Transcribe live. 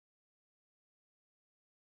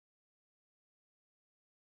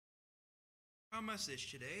Our message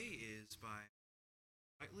today is by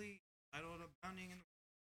Whiteley, titled Abounding in the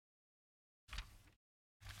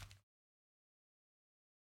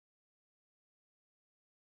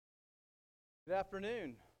Good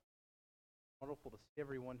afternoon. Wonderful to see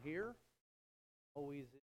everyone here. Always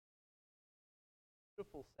a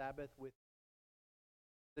beautiful Sabbath with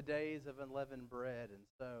the days of unleavened bread. And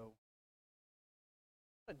so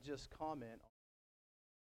I want to just comment on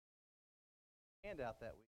the handout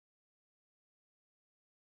that we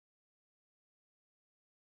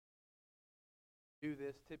do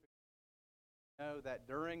this typically. Know that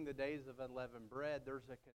during the days of unleavened bread, there's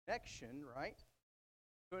a connection, right,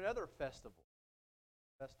 to another festival.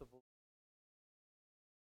 Festival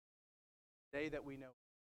day that we know.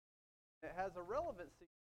 It has a relevancy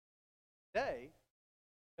today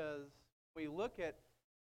because when we look at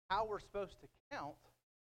how we're supposed to count,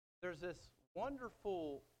 there's this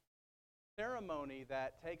wonderful ceremony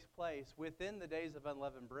that takes place within the days of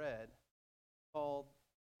unleavened bread called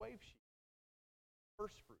wave sheaf,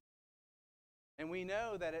 first fruit. And we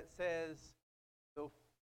know that it says the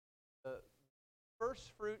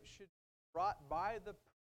first fruit should be brought by the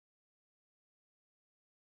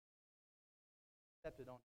accepted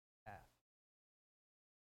on his behalf.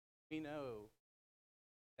 We know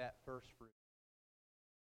that first fruit.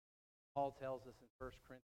 Paul tells us in 1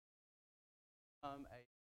 Corinthians,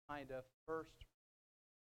 a kind of first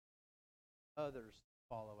others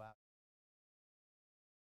follow out.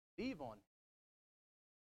 Believe on him.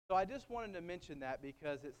 So I just wanted to mention that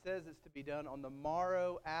because it says it's to be done on the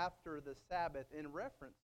morrow after the Sabbath in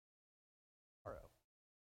reference to tomorrow.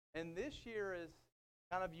 And this year is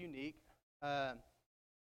kind of unique.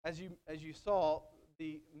 As you saw,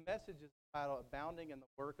 the message is titled Abounding in the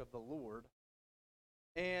Work of the Lord.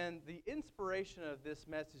 And the inspiration of this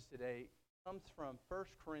message today comes from 1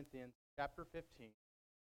 Corinthians chapter 15,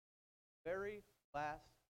 very last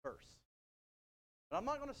verse. But I'm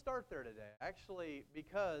not going to start there today, actually,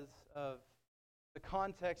 because of the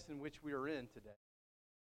context in which we are in today.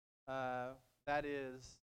 That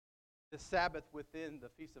is the Sabbath within the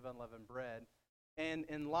Feast of Unleavened Bread. And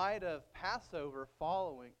in light of Passover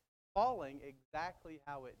falling exactly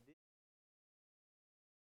how it did,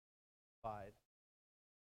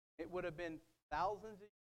 it would have been thousands of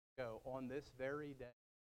years ago on this very day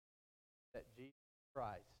that Jesus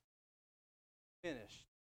Christ finished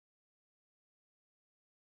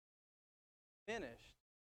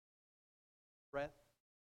breath,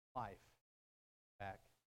 life back.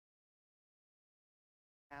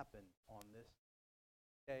 Happened on this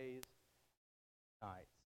days, nights,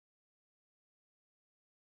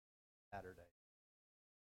 Saturday.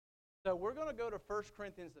 So we're going to go to 1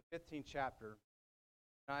 Corinthians, the 15th chapter.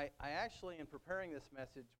 I actually, in preparing this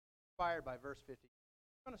message, inspired by verse 50.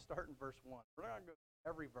 I'm going to start in verse 1. We're not going to go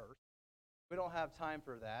every verse. We don't have time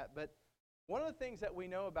for that. But one of the things that we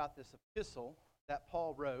know about this epistle that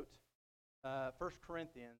Paul wrote, 1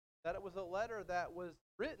 Corinthians, that it was a letter that was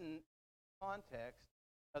written in the context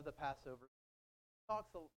of the Passover. It talks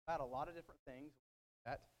about a lot of different things,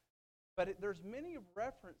 but there's many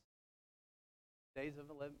references to days of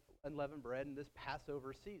unleavened bread in this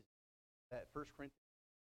Passover season. That 1 Corinthians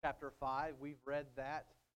chapter 5, we've read that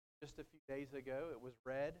just a few days ago. It was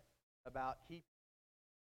read about keeping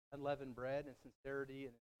unleavened bread in sincerity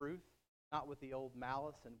and in truth, not with the old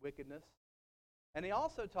malice and wickedness. And he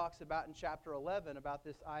also talks about in chapter 11 about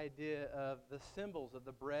this idea of the symbols of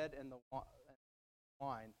the bread and the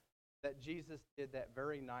wine that Jesus did that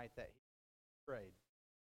very night that he prayed.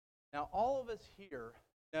 Now, all of us here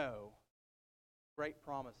know great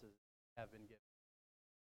promises have been given.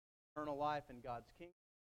 Eternal life in God's kingdom.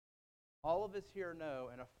 All of us here know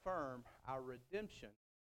and affirm our redemption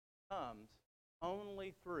comes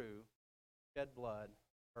only through shed blood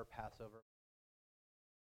or Passover.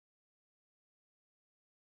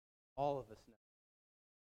 All of us know.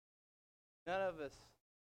 None of us,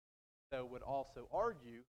 though, would also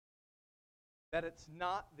argue that it's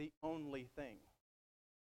not the only thing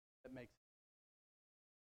that makes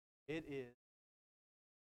it. It is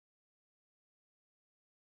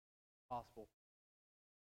possible.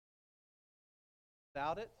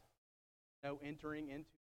 Without it, no entering into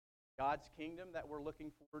God's kingdom that we're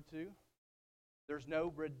looking forward to. There's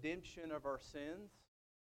no redemption of our sins.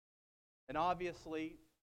 And obviously,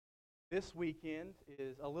 this weekend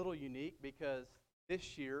is a little unique because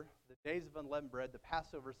this year, the days of unleavened bread, the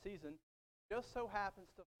Passover season, just so happens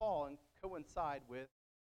to fall and coincide with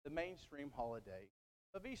the mainstream holiday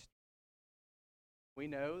of Easter. We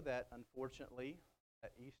know that, unfortunately,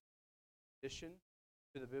 that Easter, in addition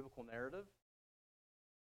to the biblical narrative,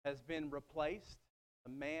 has been replaced, a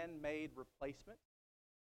man-made replacement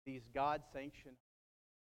these God-sanctioned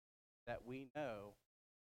that we know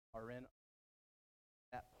are in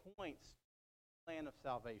that points to the plan of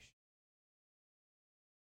salvation.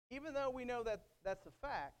 Even though we know that that's a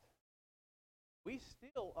fact, we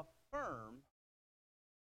still affirm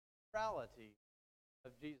the reality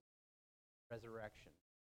of Jesus' resurrection,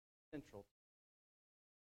 central.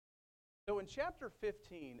 So in chapter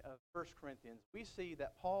 15 of 1 Corinthians, we see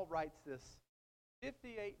that Paul writes this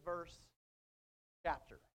 58-verse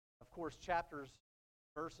chapter. Of course,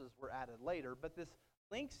 verses were added later, but this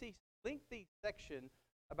lengthy section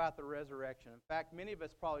about the resurrection. In fact, many of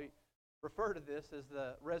us probably refer to this as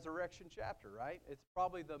the resurrection chapter, right? It's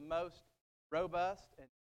probably the most robust and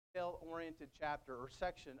detail-oriented chapter or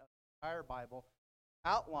section of the entire Bible,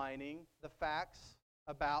 outlining the facts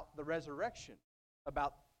about the resurrection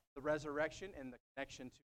and the connection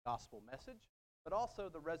to the gospel message, but also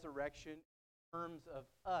the resurrection in terms of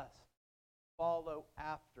us follow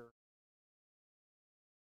after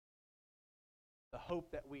the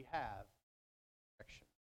hope that we have.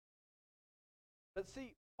 But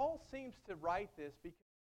see, Paul seems to write this because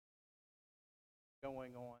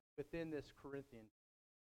going on within this Corinthian.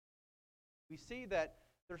 We see that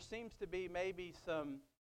there seems to be maybe some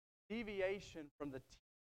deviation from the teaching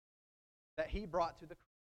that he brought to the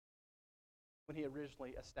when he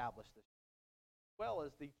originally established this, as well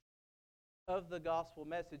as the of the gospel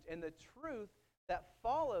message and the truth that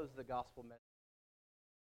follows the gospel message,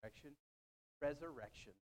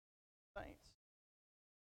 resurrection saints.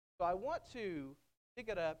 So I want to pick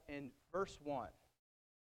it up in verse 1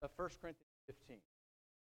 of 1 Corinthians 15.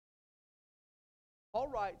 Paul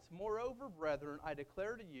writes, "Moreover, brethren, I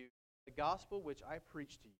declare to you the gospel which I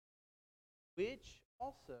preached to you, which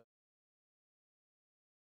also,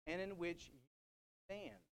 and in which you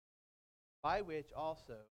stand, by which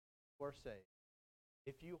also you are saved,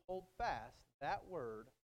 if you hold fast that word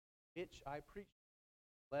which I preached to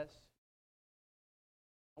you, lest..."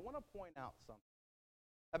 I want to point out something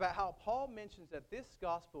about how Paul mentions that this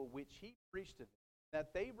gospel which he preached to them,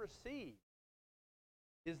 that they received,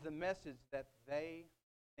 is the message that they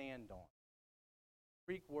stand on. The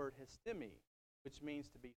Greek word histemi, which means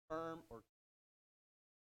to be firm or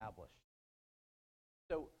established.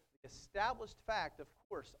 So the established fact, of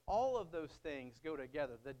course, all of those things go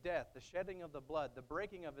together. The death, the shedding of the blood, the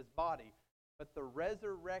breaking of his body, but the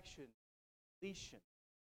resurrection, completion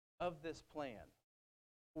of this plan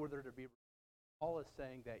for there to be. Paul is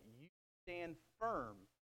saying that you stand firm.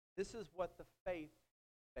 This is what the faith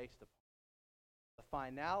is based upon. The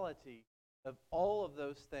finality of all of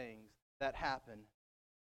those things that happen,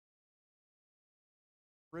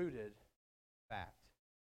 rooted in fact.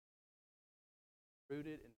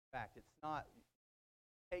 Rooted in fact. It's not,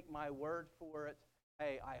 take my word for it.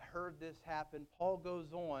 Hey, I heard this happen. Paul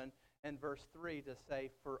goes on in verse 3 to say,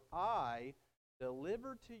 "For I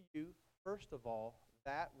delivered to you, first of all,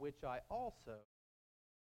 that which I also,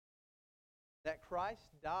 that Christ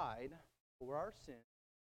died for our sins."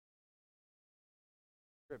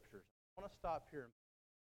 Scriptures. I want to stop here.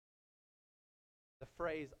 The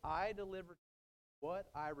phrase, "I delivered what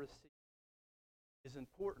I received," is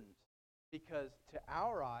important because to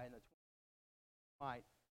our eye, and the might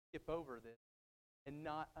skip over this and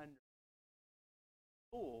not understand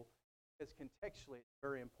full, because contextually it's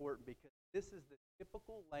very important, because this is the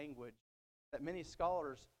typical language that many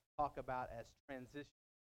scholars talk about as transition.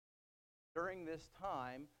 During this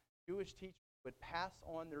time, Jewish teachers would pass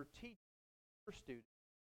on their teaching to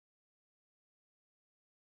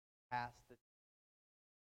their students.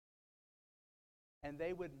 And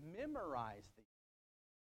they would memorize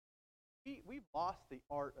these. We've lost the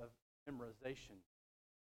art of memorization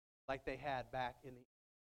like they had back in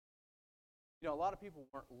the... a lot of people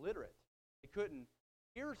weren't literate. They couldn't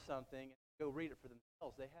hear something and go read it for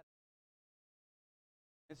themselves. They had...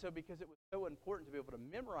 And so because it was so important to be able to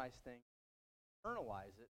memorize things,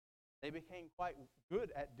 internalize it, they became quite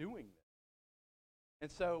good at doing this.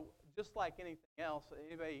 And so just like anything else,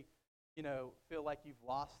 anybody, feel like you've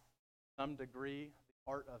lost some degree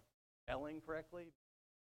the art of spelling correctly,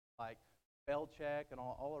 like spell check and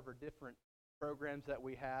all of our different programs that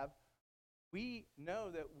we have? We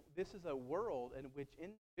know that this is a world in which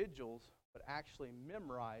individuals would actually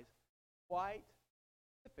memorize quite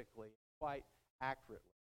specifically, quite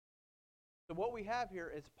accurately. So what we have here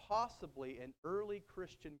is possibly an early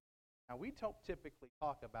Christian. Now, we don't typically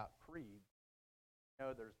talk about creeds.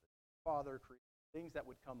 There's the Father Creed, things that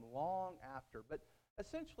would come long after. But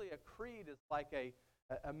essentially, a creed is like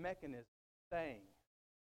a mechanism saying.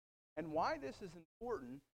 And why this is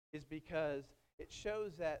important is because it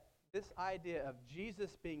shows that this idea of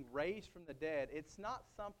Jesus being raised from the dead, it's not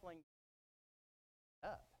something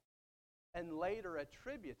up and later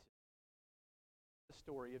attributed the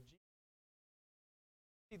story of Jesus.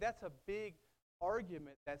 See, that's a big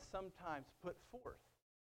argument that's sometimes put forth.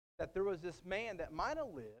 That there was this man that might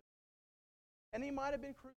have lived, and he might have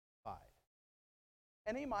been crucified,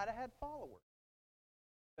 and he might have had followers.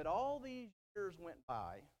 But all these years went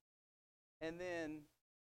by, and then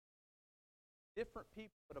different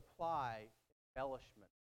people would apply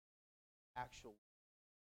embellishment, actual.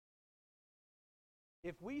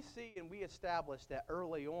 If we see and we establish that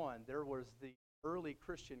early on there was the early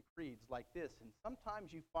Christian creeds like this, and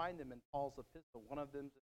sometimes you find them in Paul's epistle. One of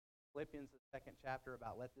them is Philippians, the second chapter,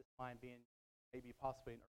 about let this mind be in maybe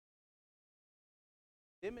possibly in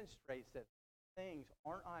demonstrates that things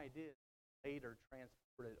aren't ideas later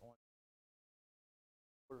transported on.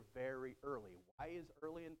 We're very early. Why is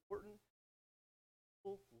early important?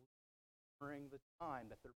 During the time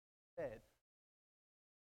that they're said,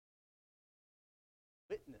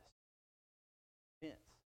 witness events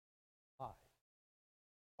live.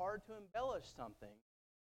 Hard to embellish something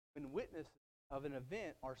when witnesses of an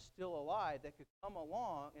event are still alive that could come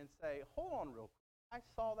along and say, hold on real quick, I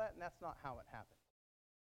saw that and that's not how it happened.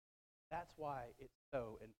 That's why it's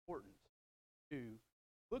so important to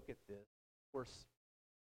look at this. Of course,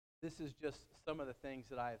 this is just some of the things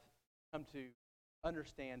that I've come to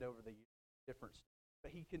understand over the different stories.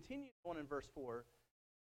 But he continues on in verse 4,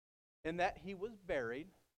 and that he was buried,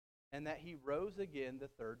 and that he rose again the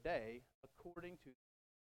third day, according to,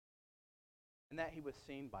 and that he was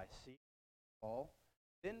seen by Paul,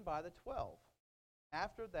 then by the 12.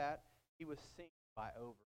 After that, he was seen by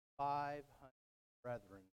over 500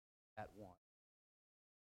 brethren at once.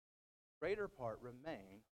 The greater part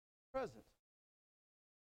remained present,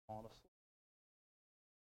 on asleep.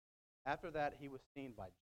 After that, he was seen by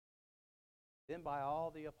Jesus, then by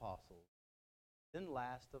all the apostles, then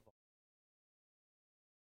last of all,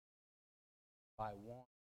 by one.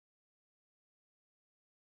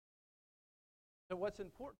 So what's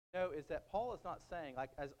important to know is that Paul is not saying, like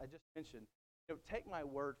as I just mentioned, take my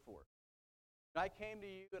word for it. When I came to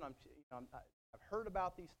you and I've heard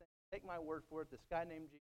about these things. Take my word for it. This guy named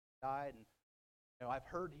Jesus died, and I've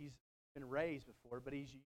heard he's been raised before, but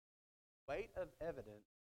he's used weight of evidence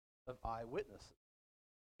of eyewitnesses.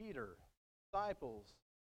 Peter, disciples,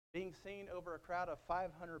 being seen over a crowd of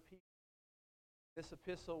 500 people. This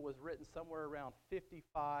epistle was written somewhere around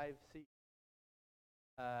 55 CE.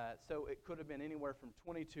 So it could have been anywhere from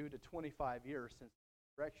 22 to 25 years since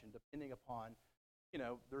the resurrection, depending upon,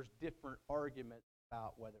 there's different arguments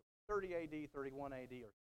about whether it was 30 AD, 31 AD,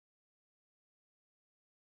 or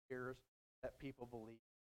years that people believe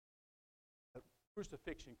that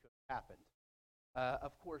crucifixion could have happened.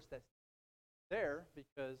 Of course, that's there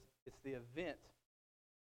because it's the event.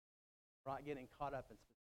 We're not getting caught up in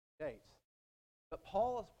specific dates. But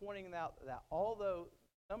Paul is pointing out that although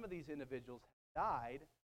some of these individuals have died,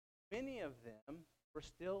 many of them were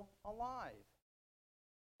still alive.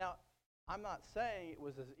 Now, I'm not saying it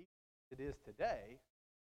was as easy as it is today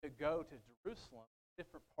to go to Jerusalem,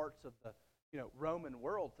 different parts of the Roman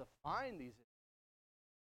world, to find these individuals.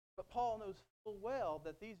 But Paul knows full well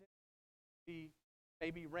that these individuals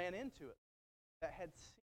maybe ran into it, that had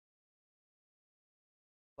seen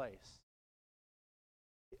the place.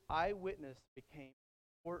 The eyewitness became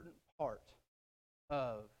an important part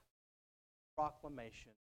of proclamation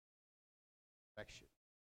of resurrection.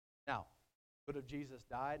 Now, could have Jesus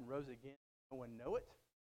died and rose again? No one know it?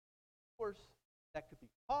 Of course, that could be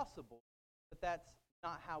possible, but that's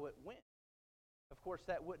not how it went. Of course,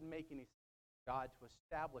 that wouldn't make any sense for God to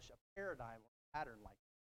establish a paradigm or pattern like that.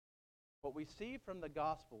 What we see from the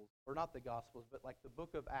Gospels, or not the Gospels, but like the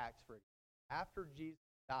book of Acts, for example, after Jesus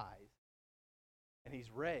dies, and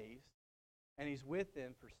he's raised, and he's with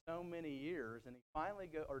them for so many years, and he finally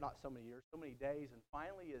or not so many years, so many days, and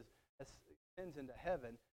finally ascends into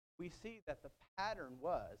heaven, we see that the pattern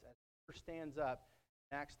was, as Peter stands up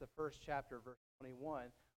in Acts the first chapter, verse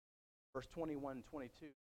 21 and 22,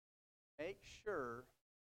 make sure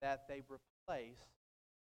that they replace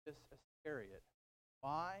this Iscariot.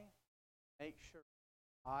 Why? Make sure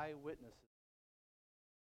eyewitnesses,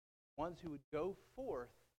 ones who would go forth.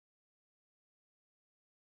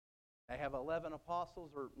 They have 11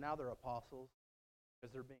 apostles, or now they're apostles,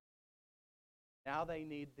 because they're being. Now they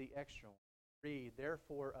need the extra one. Read,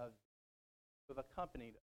 therefore, of who have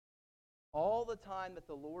accompanied all the time that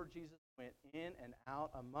the Lord Jesus went in and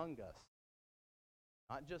out among us.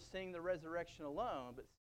 Not just seeing the resurrection alone, but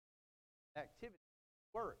activity,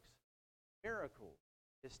 works, miracles,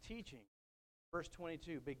 his teaching. Verse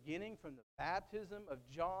 22, beginning from the baptism of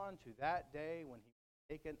John to that day when he was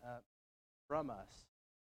taken up from us.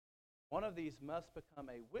 One of these must become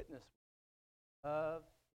a witness of.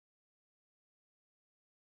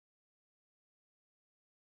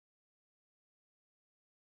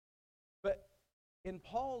 But in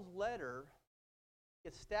Paul's letter, he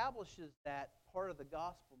establishes that part of the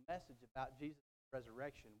gospel message about Jesus'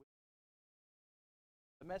 resurrection.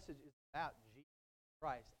 The message is about Jesus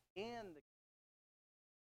Christ and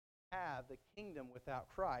have the kingdom without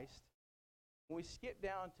Christ. When we skip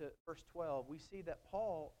down to verse 12, we see that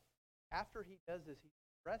Paul, after he does this, he's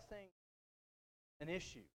addressing an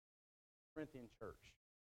issue in the Corinthian church.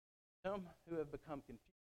 Some who have become confused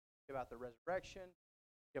about the resurrection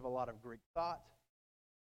give a lot of Greek thought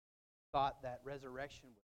that resurrection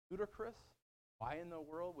was ludicrous. Why in the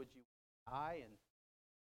world would you die and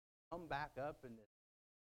come back up in this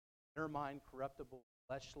undermined, corruptible,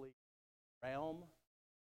 fleshly realm?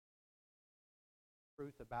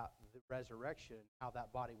 Truth about the resurrection, how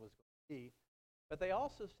that body was going to be. But they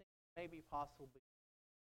also think maybe possibly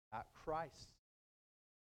about Christ's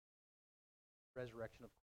resurrection of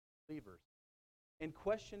believers. In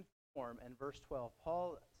question form, in verse 12,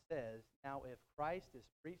 Paul says, "Now if Christ is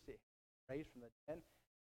preached that he was raised from the dead,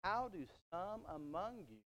 how do some among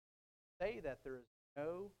you say that there is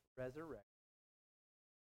no resurrection?"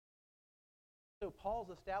 So Paul's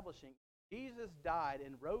establishing Jesus died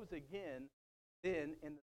and rose again. Then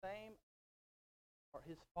in the same are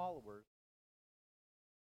his followers.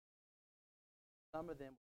 Some of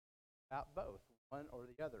them about both, one or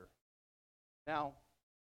the other. Now,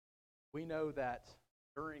 we know that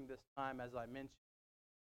during this time, as I mentioned,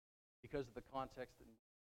 because of the context,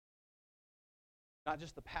 not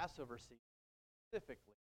just the Passover season,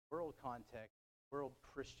 specifically, world context, world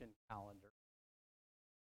Christian calendar,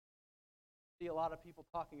 see a lot of people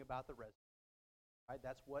talking about the resurrection. Right?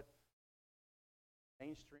 That's what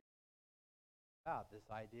mainstream about, this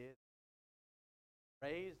idea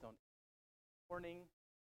raised on morning,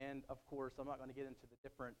 and of course I'm not going to get into the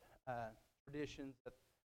different traditions that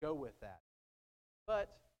go with that,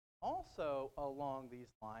 but also along these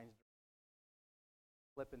lines,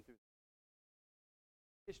 flipping through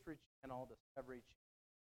the History Channel, Discovery Channel,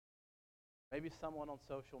 maybe someone on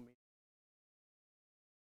social media,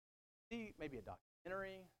 see maybe a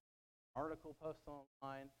documentary, article post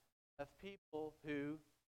online of people who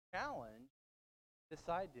challenge this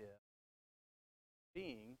idea of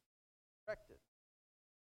being resurrected.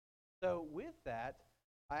 So with that,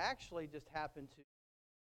 I actually just happened to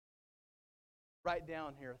write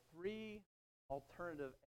down here 3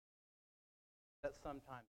 alternative that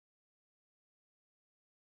sometimes.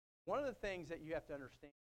 One of the things that you have to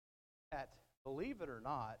understand is that, believe it or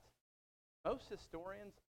not, most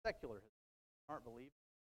historians, secular historians, aren't believers.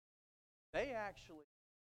 They actually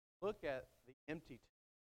look at the empty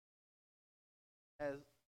tomb as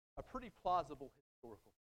a pretty plausible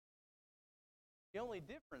historical. The only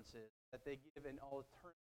difference is that they give an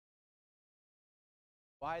alternative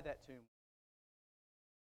why that tomb.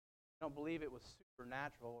 I don't believe it was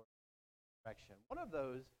supernatural or resurrection. One of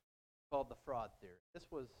those is called the fraud theory. This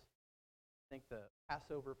was, I think, the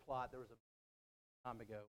Passover plot. There was a time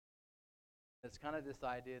ago. It's kind of this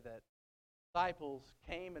idea that disciples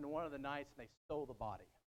came in one of the nights and they stole the body.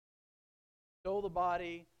 Stole the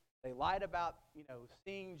body. They lied about,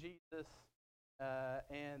 seeing Jesus,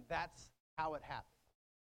 and that's how it happened.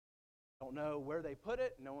 Don't know where they put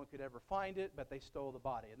it. No one could ever find it, but they stole the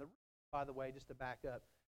body. And by the way, just to back up,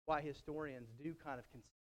 why historians do kind of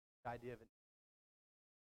consider the idea of an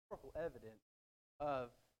historical evidence of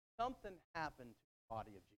something happened to the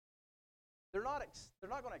body of Jesus. They're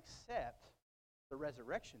not going to accept the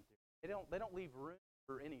resurrection theory. They don't leave room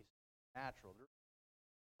for any natural. They're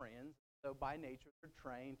friends, so by nature they're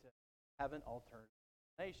trained to have an alternative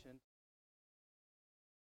explanation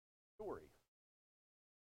story.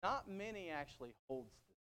 Not many actually holds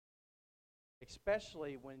this,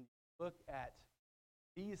 especially when you look at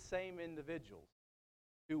these same individuals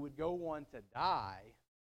who would go on to die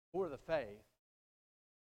for the faith.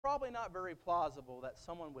 Probably not very plausible that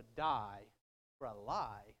someone would die for a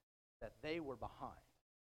lie that they were behind.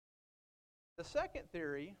 The second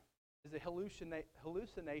theory is a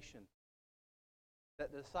hallucination,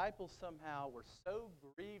 that the disciples somehow were so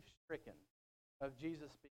grief-stricken of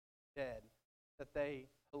Jesus being dead that they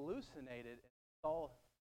hallucinated and saw him.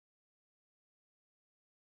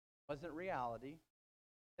 It wasn't reality.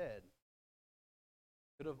 Dead.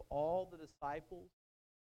 Could have all the disciples.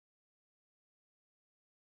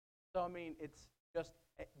 So it's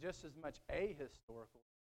just as much a historical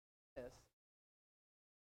myth.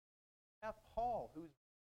 Now Paul, who's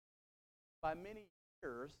by many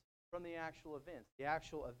years from the actual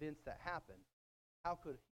events that happened, how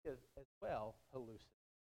could he have as well hallucinated?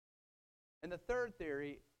 And the third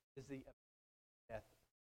theory is the death.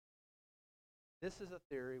 This is a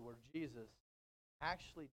theory where Jesus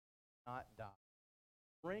actually did not die,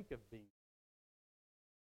 brink of being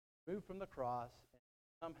moved from the cross, and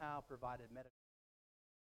somehow provided medical.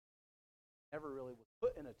 Never really was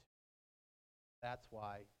put in a tomb. That's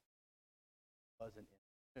why he wasn't in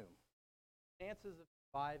the tomb. Chances of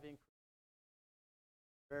surviving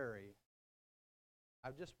vary. I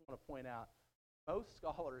just want to point out, most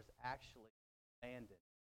scholars actually abandon,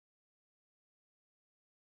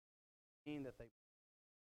 mean that they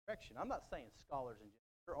resurrection. I'm not saying scholars in general.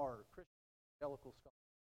 There are Christian evangelical scholars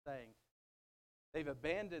saying they've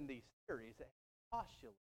abandoned these theories that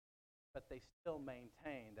postulate, but they still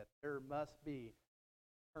maintain that there must be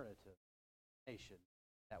an alternative nation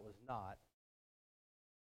that was not.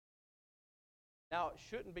 Now, it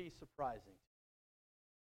shouldn't be surprising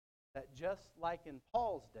that just like in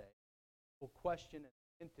Paul's day, we'll question and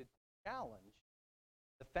attempt to challenge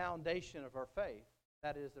the foundation of our faith,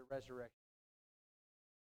 that is the resurrection.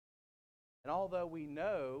 And although we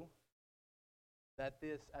know that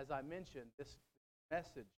this, as I mentioned, this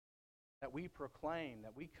message that we proclaim,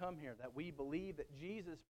 that we come here, that we believe that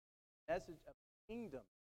Jesus' message of the kingdom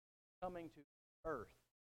coming to earth,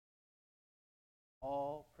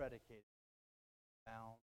 all predicated on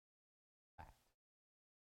found fact.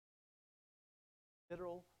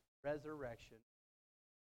 Literal resurrection,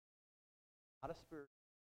 not a spiritual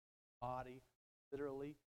body,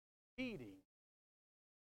 literally feeding.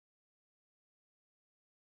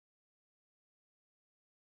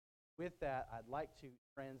 With that, I'd like to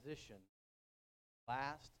transition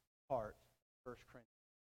last part of 1 Corinthians.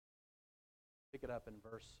 Pick it up in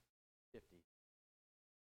verse 50.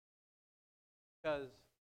 Because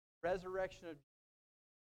resurrection of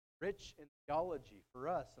rich in theology for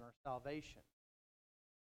us and our salvation.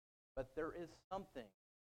 But there is something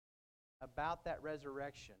about that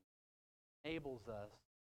resurrection that enables us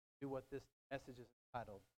to do what this message is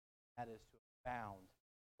entitled, that is to abound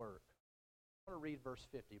work. I want to read verse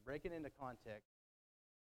 50, break it into context.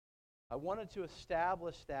 I wanted to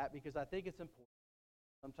establish that because I think it's important.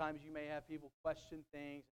 Sometimes you may have people question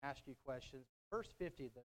things, ask you questions. Verse 50,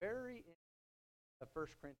 at the very end of 1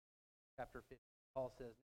 Corinthians chapter 50, Paul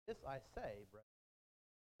says, "This I say, brethren,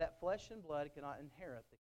 that flesh and blood cannot inherit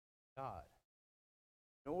the kingdom of God,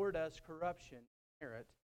 nor does corruption inherit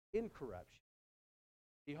incorruption.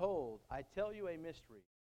 Behold, I tell you a mystery.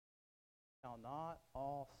 We shall not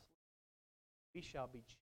all sleep. We shall be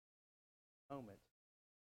changed in a moment.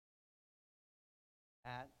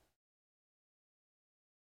 At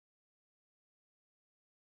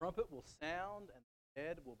the trumpet will sound, and the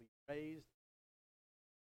dead will be raised.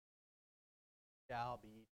 Shall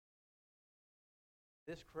be.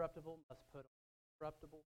 This corruptible must put on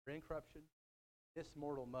corruptible or incorruption. This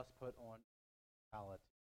mortal must put on immortality.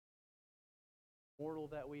 The mortal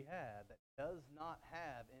that we have that does not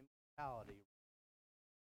have immortality,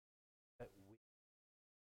 that we.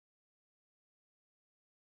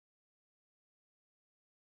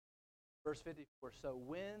 Verse 54, so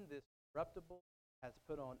when this corruptible has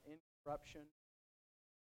put on incorruption,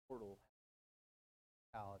 mortal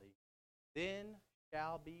immortality, then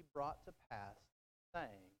shall be brought to pass,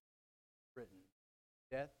 saying, written,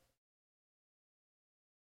 death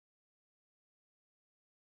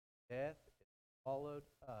is swallowed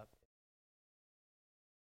up.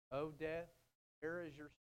 O death, where is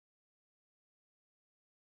your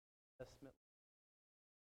sting?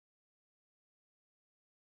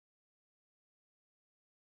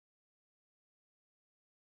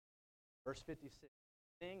 Verse 56, the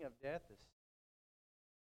sting of death is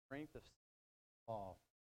strength of law.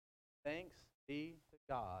 Thanks be to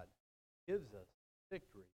God, gives us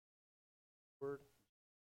victory. Word.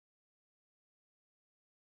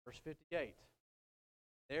 Verse 58,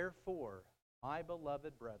 therefore, my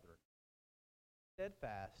beloved brethren,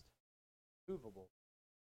 steadfast, movable,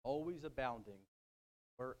 always abounding,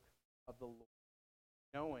 work of the Lord,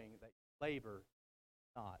 knowing that labor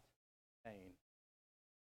is not in vain.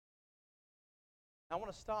 I want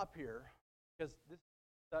to stop here because this is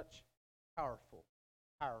such powerful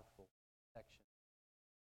section.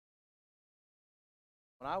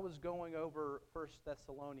 When I was going over 1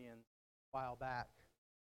 Thessalonians a while back,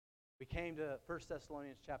 we came to 1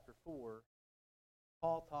 Thessalonians chapter 4.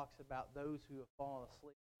 Paul talks about those who have fallen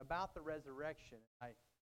asleep, about the resurrection. I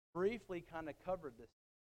briefly kind of covered this,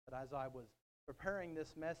 but as I was preparing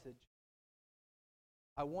this message,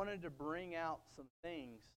 I wanted to bring out some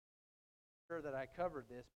things, sure that I covered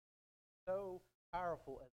this, so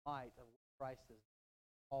powerful in light of what Christ is,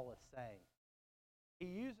 Paul is saying. He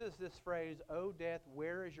uses this phrase, O death,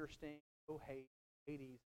 where is your sting? O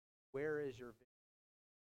Hades, Where is your victory?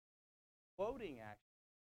 Quoting actually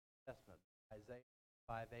Testament, Isaiah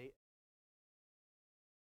 5:8.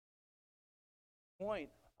 Point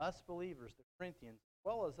us believers, the Corinthians, as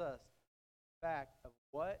well as us, fact of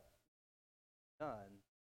what done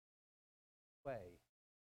way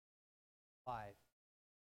life.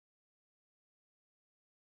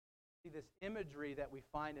 See, this imagery that we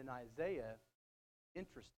find in Isaiah,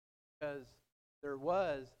 interesting, because there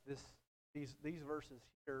was these verses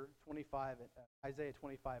here, 25, Isaiah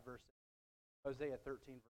 25 verse, Hosea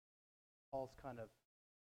 13 verse, Paul's kind of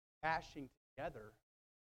hashing together.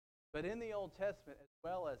 But in the Old Testament, as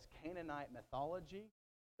well as Canaanite mythology,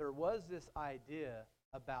 there was this idea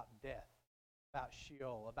about death, about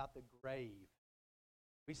Sheol, about the grave.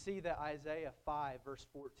 We see that Isaiah 5, verse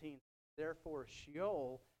 14, therefore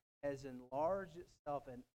Sheol has enlarged itself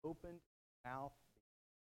and opened its mouth.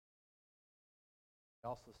 We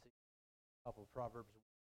also see a couple of Proverbs.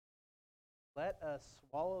 Let us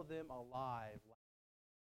swallow them alive like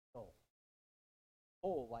Sheol,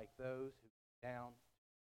 whole like those who go down.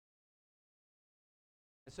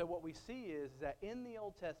 And so what we see is that in the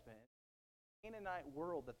Old Testament, Canaanite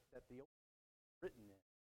world that the Old Testament is written in,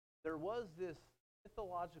 there was this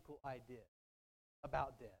mythological idea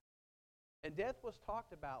about death. And death was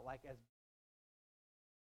talked about like as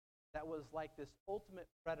that was like this ultimate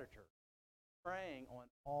predator preying on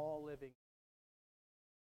all living.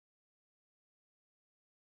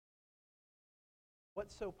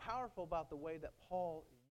 What's so powerful about the way that Paul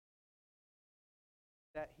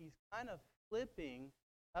that he's kind of flipping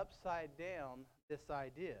upside down this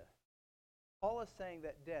idea. Paul is saying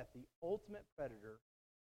that death, the ultimate predator,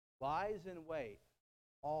 lies in wait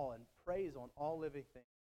all and preys on all living things,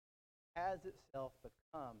 has itself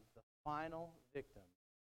become the final victim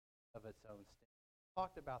of its own sin. We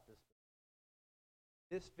talked about this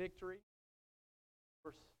before. This victory, of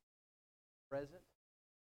course, present.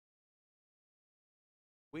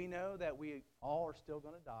 We know that we all are still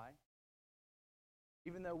going to die.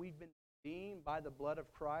 Even though we've been redeemed by the blood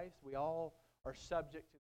of Christ, we all are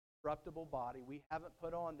subject to corruptible body. We haven't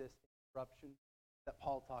put on this corruption that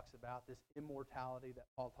Paul talks about, this immortality that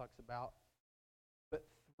Paul talks about. But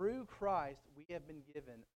through Christ, we have been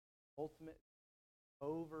given ultimate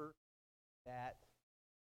over that.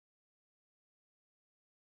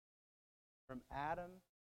 From Adam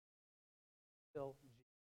till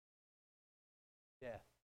death.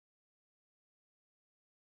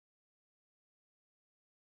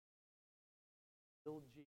 Till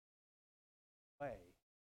Jesus way.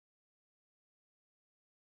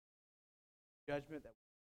 Judgment that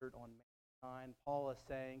we heard on mankind. Paul is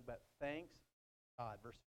saying, but thanks God,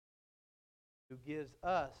 verse 5, who gives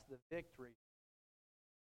us the victory,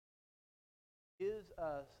 gives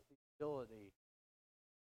us the ability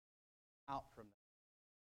out from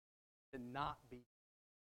that, to not be.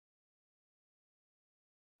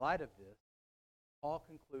 In light of this, Paul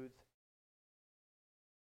concludes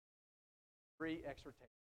 3 exhortations.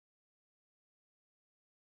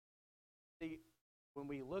 See, when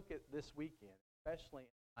we look at this weekend, especially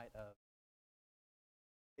in light of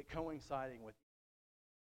it coinciding with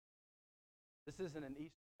this isn't an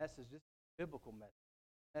Easter message, this is a biblical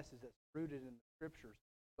message that's rooted in the Scriptures.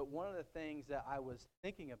 But one of the things that I was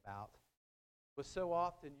thinking about was so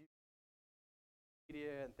often you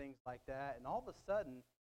media and things like that, and all of a sudden,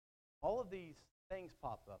 all of these things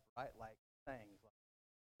pop up, right? Like sayings, like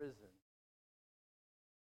prison,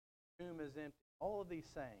 tomb is empty, all of these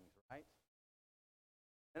sayings, right?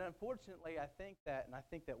 And unfortunately, I think that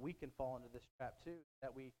we can fall into this trap too,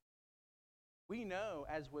 that we know,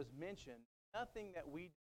 as was mentioned, nothing that we do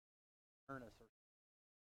earn us.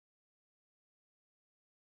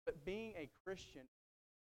 But being a Christian is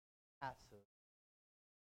passive.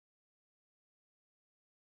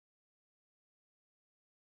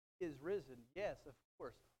 He is risen. Yes, of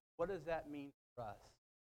course. What does that mean for us?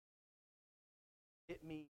 It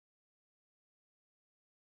means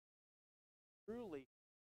truly,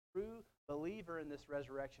 true believer in this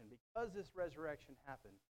resurrection, because this resurrection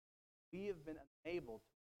happened, we have been enabled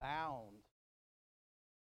to bound.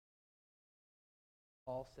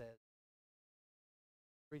 Paul says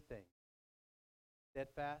 3 things: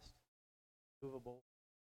 steadfast, movable.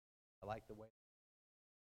 I like the way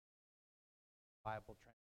the Bible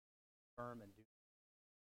translates firm and do.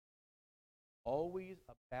 Always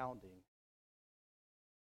abounding.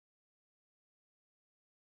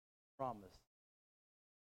 Promise.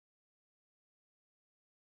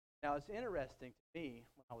 Now, it's interesting to me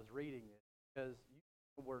when I was reading this, because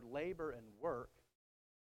the word labor and work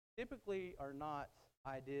typically are not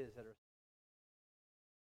ideas that are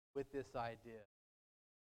with this idea of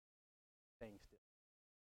staying still.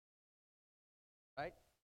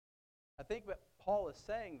 I think what Paul is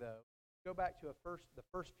saying, though, go back to the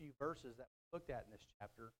first few verses that we looked at in this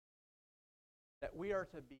chapter, that we are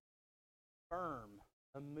to be firm,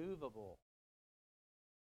 immovable,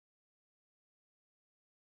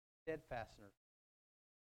 steadfastness,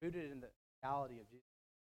 rooted in the reality of Jesus'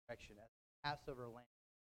 resurrection as the Passover lamb.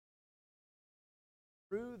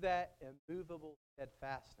 Through that immovable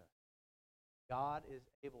steadfastness, God is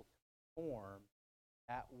able to perform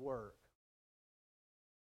that work.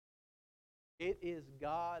 It is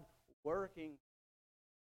God working.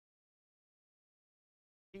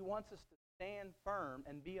 He wants us to stand firm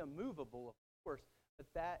and be immovable, of course, but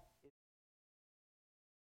that is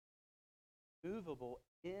movable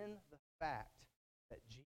in the fact that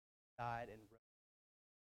Jesus died and rose.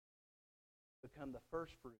 Become the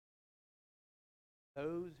first fruit.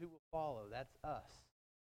 Those who will follow, that's us.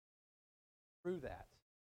 Through that,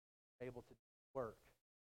 able to work.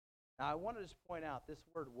 Now, I want to just point out this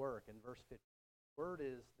word work in verse 15. The word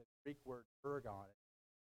is the Greek word ergon,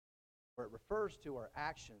 where it refers to our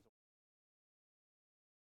actions.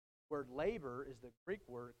 The word labor is the Greek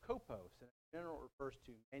word kopos, and in general it refers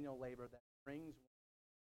to manual labor that brings.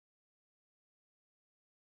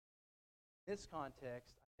 In this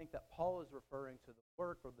context, I think that Paul is referring to the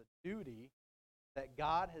work or the duty that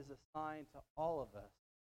God has assigned to all of us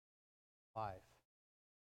in life.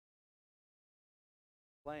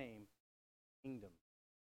 Proclaim the kingdom,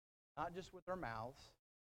 not just with our mouths,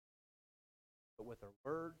 but with our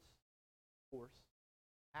words, of course,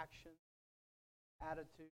 action,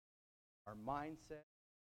 attitude, our mindset,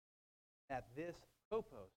 that this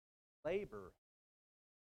kopos, labor,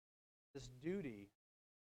 this duty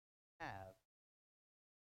have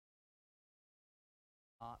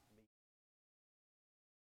not me.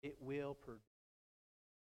 It will produce.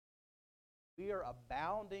 We are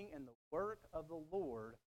abounding in the work of the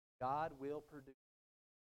Lord, God will produce.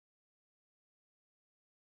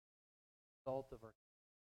 The result of our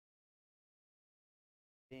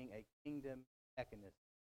being a kingdom mechanism.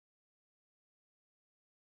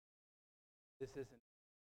 This isn't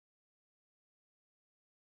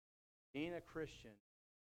being a Christian,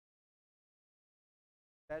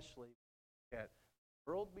 especially at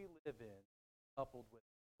the world we live in, coupled with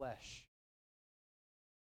flesh.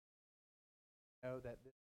 You know that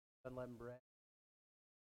this unleavened bread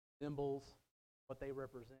symbols what they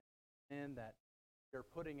represent, and that they're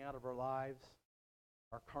putting out of our lives,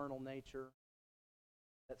 our carnal nature,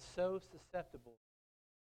 that's so susceptible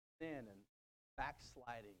to sin and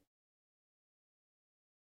backsliding,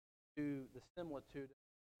 to the similitude of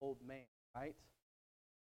the old man, right?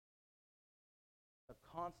 A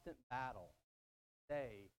constant battle.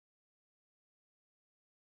 Day.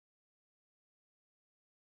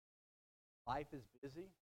 Life is busy,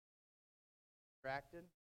 distracted,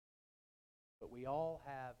 but we all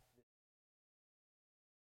have this,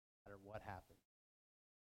 no matter what happens.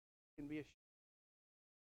 You can be assured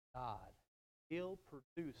God, He'll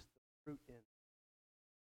produce the fruit in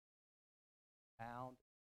found.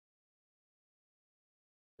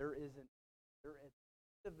 There at the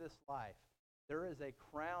end of this life, there is a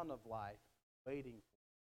crown of life waiting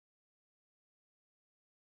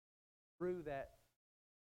for you. Through that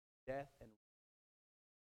death and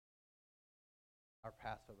our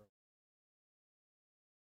Passover.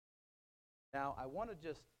 Now, I want to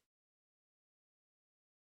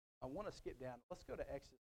skip down. Let's go to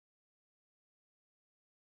Exodus.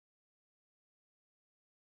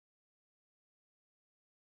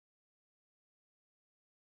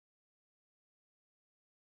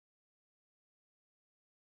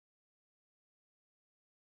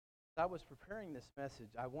 As I was preparing this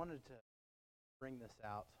message, I wanted to bring this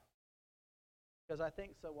out because I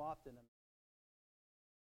think so often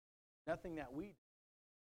nothing that we do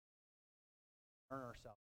earn our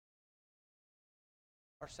salvation.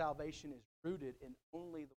 Our salvation is rooted in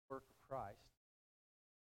only the work of Christ.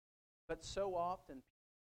 But so often,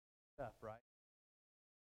 stuff, right?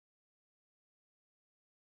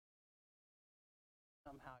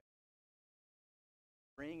 Somehow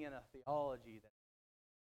bring in a theology that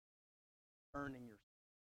earning your.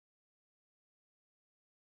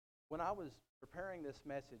 When I was preparing this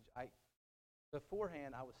message,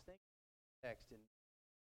 beforehand I was thinking of the text in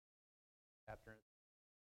chapter.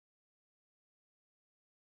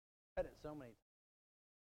 I've read it so many times.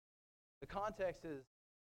 The context is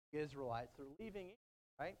the Israelites, they're leaving Egypt,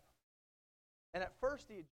 right? And at first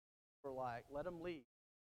the Egyptians were like, let them leave,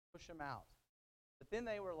 push them out. But then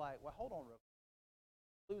they were like, well, hold on real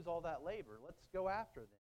quick. Lose all that labor. Let's go after them.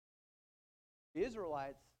 The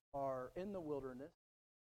Israelites are in the wilderness,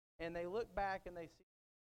 and they look back and they see.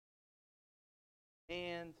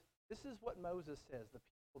 And this is what Moses says. The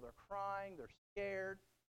Well, they're crying, they're scared,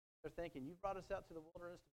 they're thinking, you brought us out to the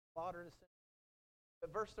wilderness to be slaughtered.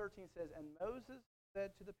 But verse 13 says, and Moses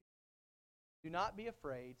said to the people, do not be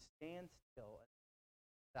afraid, stand still and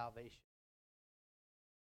see salvation,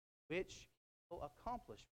 which he will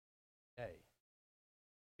accomplish today.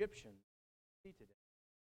 Egyptians see today,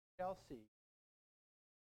 shall see.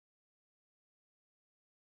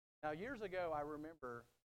 Now, years ago, I remember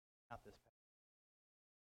out this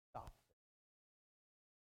passage. Stop.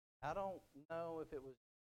 I don't know if it was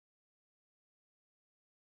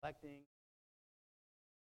reflecting,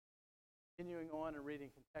 continuing on and reading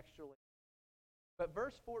contextually. But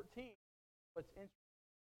verse 14, what's interesting,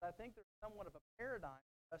 I think there's somewhat of a paradigm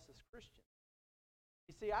for us as Christians.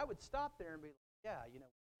 You see, I would stop there and be like, yeah, we're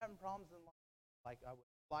having problems in life. Like, I would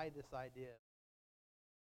apply this idea.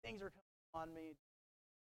 Things are coming on me.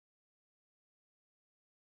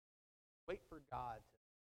 Wait for God to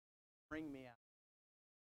bring me out.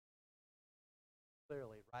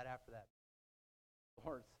 Clearly, right after that,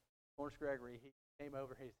 Lawrence Gregory, he came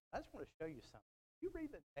over. He said, I just want to show you something. You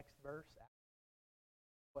read the next verse,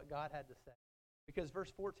 what God had to say. Because verse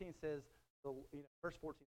 14 says, verse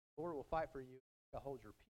 14, the Lord will fight for you to hold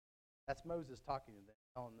your peace. That's Moses talking to them,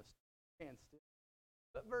 telling them to stand still.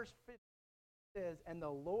 But verse 15 says, and the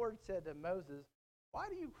Lord said to Moses, why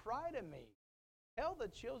do you cry to me? Tell the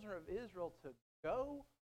children of Israel to go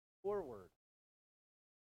forward.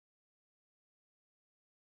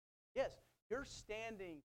 Yes, you're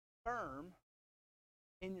standing firm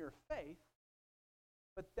in your faith,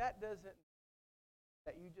 but that doesn't mean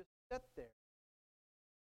that you just sit there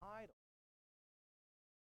idle,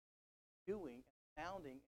 doing and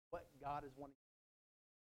bounding what God is wanting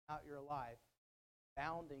out your life,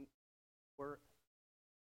 bounding work.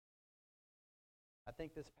 I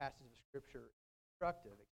think this passage of Scripture is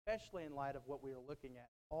instructive, especially in light of what we are looking at,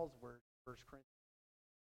 Paul's word, 1 Corinthians.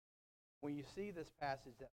 When you see this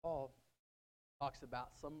passage that Paul talks about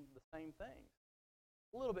some of the same things,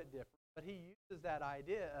 a little bit different, but he uses that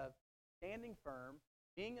idea of standing firm,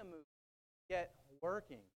 being immovable, yet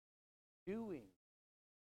working, doing.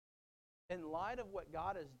 In light of what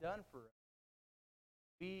God has done for us,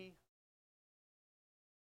 here's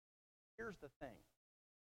the thing.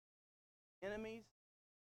 Enemies,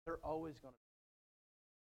 they're always going to be.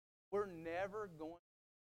 We're never going to lose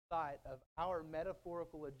sight of our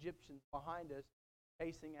metaphorical Egyptians behind us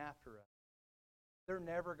chasing after us. They're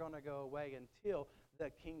never going to go away until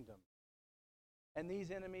the kingdom. And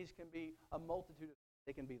these enemies can be a multitude of things.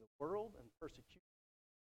 They can be the world and persecution.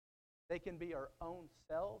 They can be our own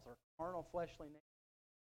selves, our carnal, fleshly nature.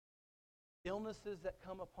 Illnesses that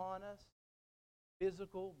come upon us,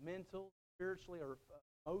 physical, mental, spiritually, or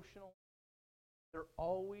emotional. They're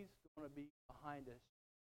always going to be behind us.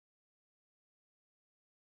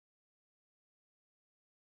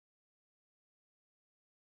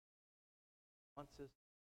 Wants us to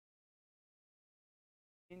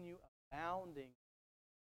continue abounding,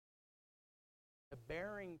 to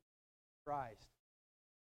bearing Christ,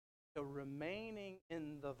 to remaining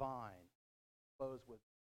in the vine. Close with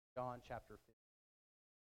John chapter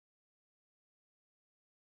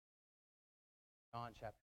 15. John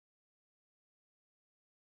chapter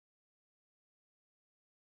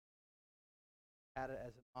 15. Had it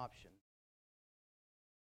as an option.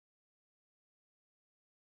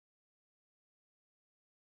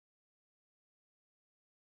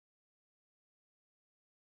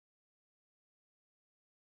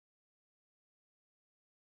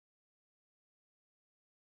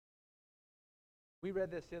 We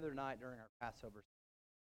read this the other night during our Passover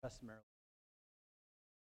customarily.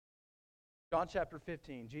 John chapter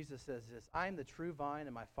 15, Jesus says this, I am the true vine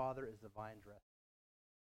and my Father is the vine dresser.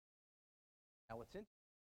 Now what's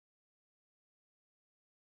interesting,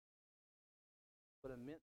 what it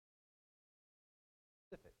meant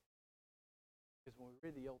specific. Because when we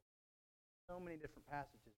read the Old Testament, so many different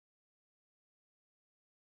passages.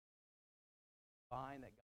 Vine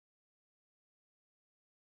that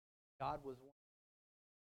God was one.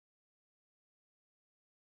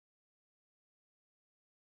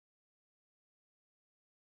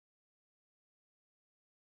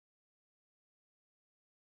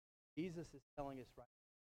 Jesus is telling us right now,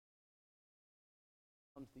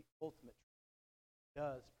 comes the ultimate truth.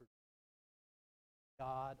 Does produce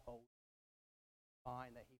God always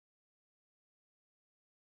vine that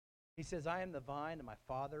He says, I am the vine and my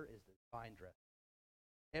Father is the vine dresser.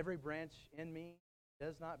 Every branch in me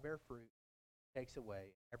does not bear fruit, takes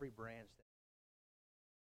away every branch that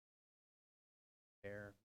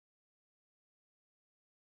bear.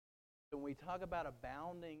 So when we talk about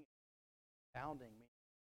abounding means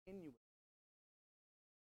continuous.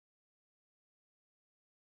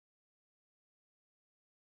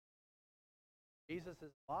 Jesus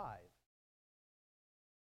is alive.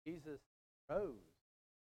 Jesus rose.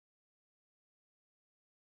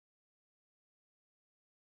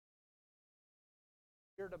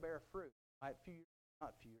 Here to bear fruit. Not few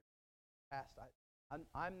years past.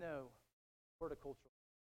 I'm no horticultural,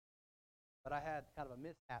 but I had kind of a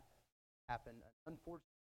mishap happen, an unfortunate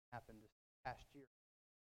happen this past year.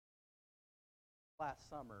 Last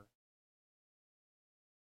summer,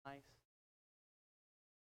 nice.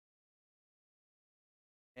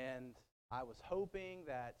 And I was hoping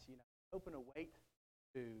that, hoping to wait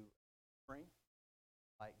to spring,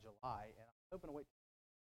 like July, and I was hoping to wait to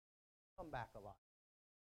come back a lot.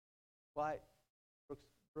 Well,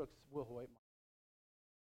 Brooks Wilhoit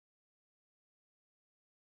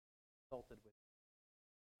consulted with me.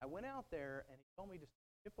 I went out there, and he told me just to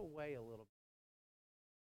chip away a little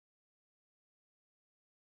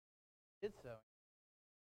bit. Did so.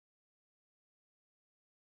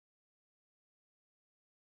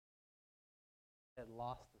 Had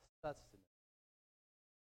lost the sustenance.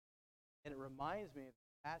 And it reminds me of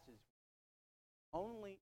the passage,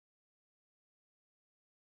 only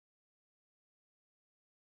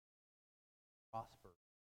prosper.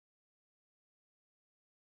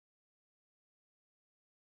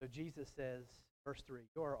 So Jesus says, verse 3,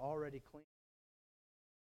 you are already clean.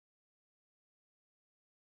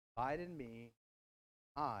 Abide in me,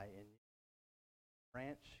 I in you.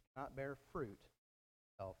 Branch cannot bear fruit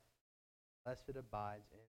itself unless it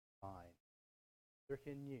abides in the vine. Neither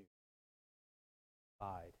can you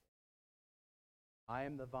abide. I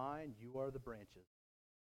am the vine, you are the branches.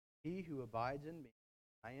 He who abides in me,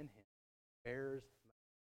 I in him, bears much.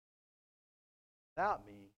 Without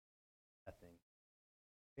me, nothing.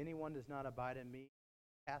 If anyone does not abide in me,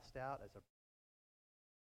 cast out as a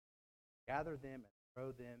gather them and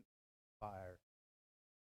throw them in the fire.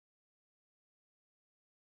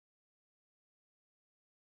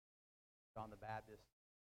 John the Baptist,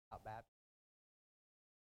 not Baptist.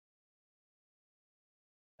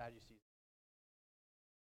 Sadducees.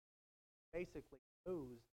 Basically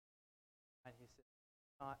goes and he said,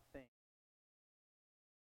 not think.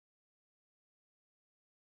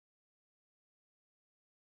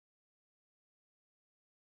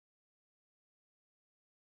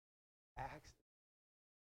 Acts.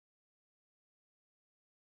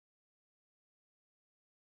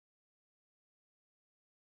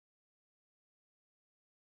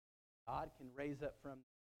 God can raise up from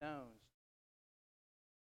the stones.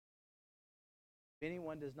 If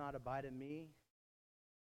anyone does not abide in me,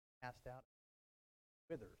 cast out,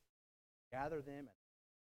 withers. Gather them and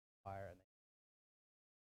fire. And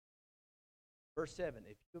verse 7,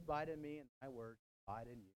 if you abide in me and my word abide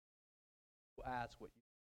in you, you will ask what you will.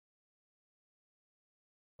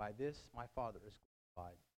 By this my Father is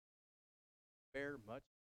glorified. Bear much.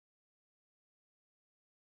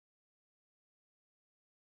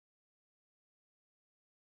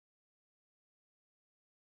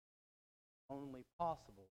 Only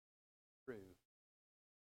possible through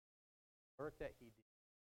the work that he did.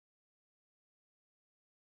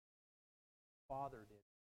 Father did.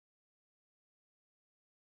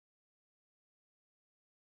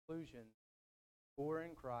 Conclusion, for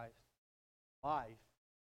in Christ, life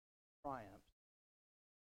triumphs.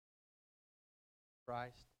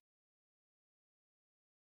 Christ,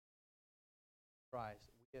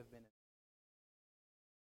 we have been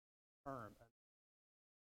firm,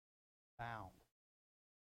 bound.